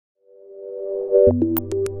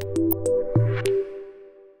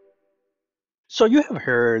So you have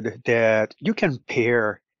heard that you can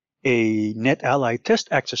pair a NetAlly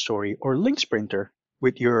test accessory or Lynx printer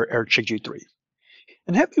with your AirCheck G3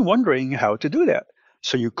 and have been wondering how to do that.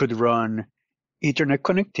 So you could run Ethernet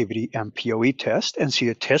connectivity and PoE test and see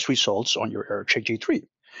the test results on your AirCheck G3.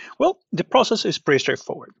 Well, the process is pretty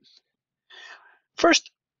straightforward. First,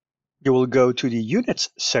 you will go to the Units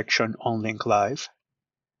section on Link Live,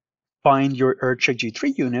 find your AirCheck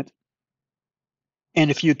G3 unit, and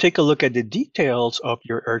if you take a look at the details of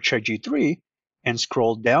your AirCheck G3 and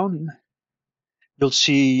scroll down, you'll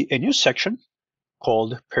see a new section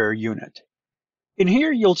called Per Unit. In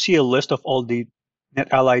here, you'll see a list of all the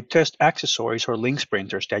NetAlly test accessories or Lynx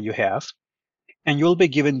printers that you have, and you'll be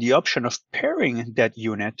given the option of pairing that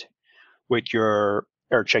unit with your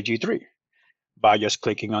AirCheck G3 by just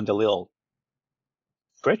clicking on the little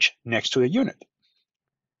switch next to the unit.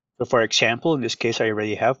 So for example, in this case, I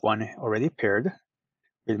already have one already paired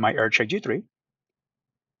with my AirCheck G3.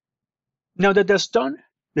 Now that that's done,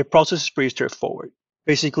 the process is pretty straightforward.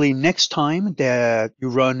 Basically, next time that you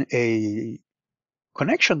run a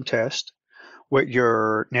connection test with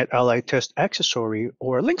your NetAlly test accessory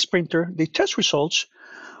or Lynx printer, the test results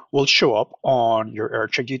will show up on your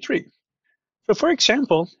AirCheck G3. So for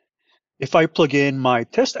example, if I plug in my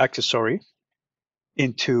test accessory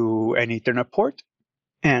into an Ethernet port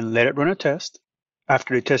and let it run a test,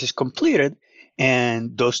 after the test is completed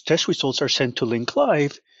and those test results are sent to Link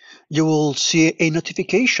Live, you will see a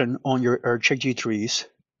notification on your AirCheck G3's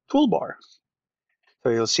toolbar. So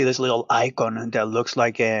you'll see this little icon that looks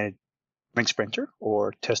like a Lynx printer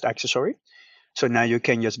or test accessory. So now you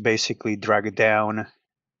can just basically drag it down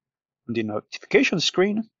the notification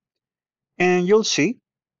screen and you'll see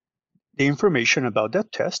the information about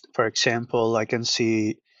that test. For example, I can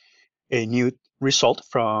see a new result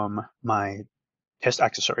from my test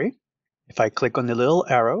accessory. If I click on the little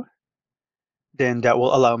arrow, then that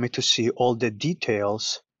will allow me to see all the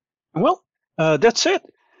details. Well, that's it.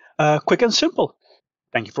 Quick and simple.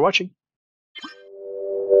 Thank you for watching.